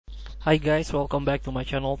Hi guys, welcome back to my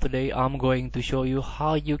channel. Today I'm going to show you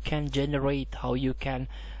how you can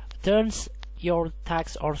turn your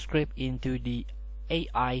text or script into the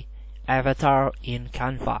AI avatar in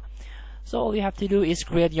Canva. So all you have to do is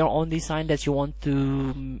create your own design that you want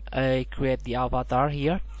to create the avatar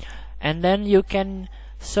here, and then you can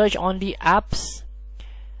search on the apps,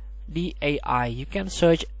 the AI. You can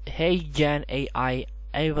search Hey Gen AI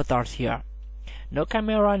avatars here. No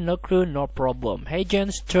camera, no crew, no problem. Hey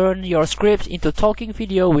Gens, turn your scripts into talking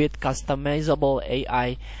video with customizable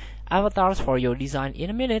AI avatars for your design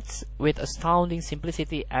in minutes with astounding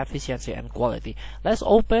simplicity, efficiency, and quality. Let's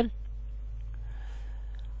open.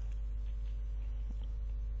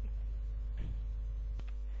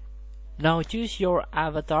 Now choose your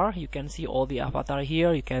avatar. You can see all the avatar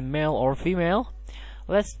here. You can male or female.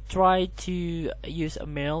 Let's try to use a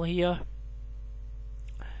male here.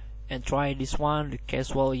 And try this one,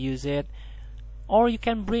 casual, use it, or you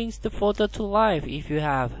can bring the photo to life if you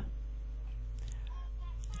have,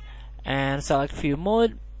 and select view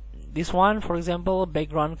mode. This one, for example,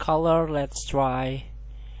 background color, let's try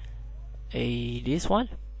this one,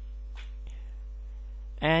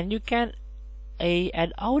 and you can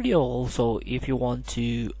add audio also if you want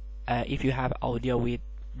to. If you have audio with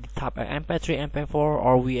the type of MP3, MP4,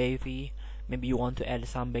 or WAV, maybe you want to add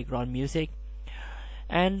some background music.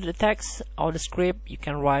 And the text or the script, you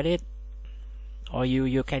can write it, or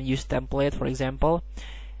you can use template. For example,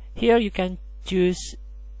 here you can choose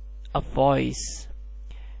a voice.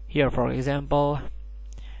 Here, for example,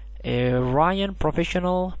 Ryan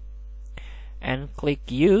Professional, and click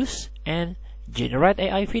use and generate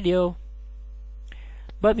AI video.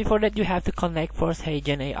 But before that, you have to connect first Hey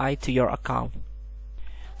Gen AI to your account.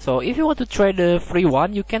 So if you want to try the free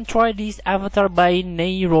one, you can try this avatar by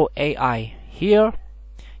Neuro AI. Here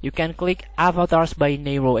you can click avatars by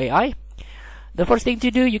Neuro AI. The first thing to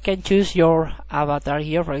do, you can choose your avatar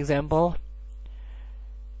here. For example,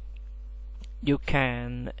 you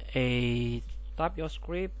can type your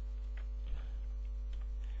script,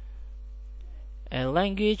 a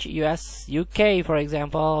language US UK. For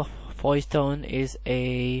example, voice tone is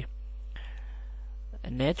a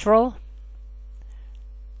natural,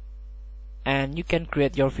 and you can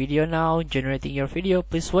create your video now. Generating your video,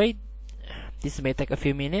 please wait. This may take a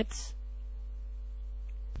few minutes.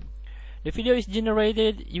 The video is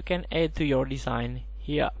generated. You can add to your design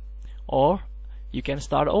here, or you can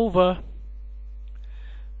start over.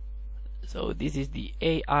 So this is the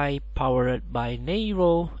AI powered by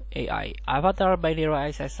Neuro AI. Avatar by Neuro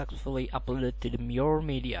AI has successfully uploaded to your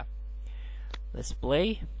media. Let's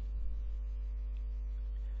play.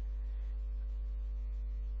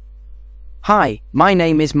 Hi, my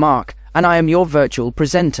name is Mark, and I am your virtual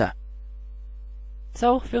presenter.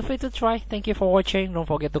 So feel free to try. Thank you for watching. Don't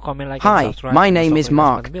forget to comment, like, Hi, and subscribe. my name is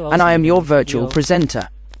Mark, and I am your virtual presenter.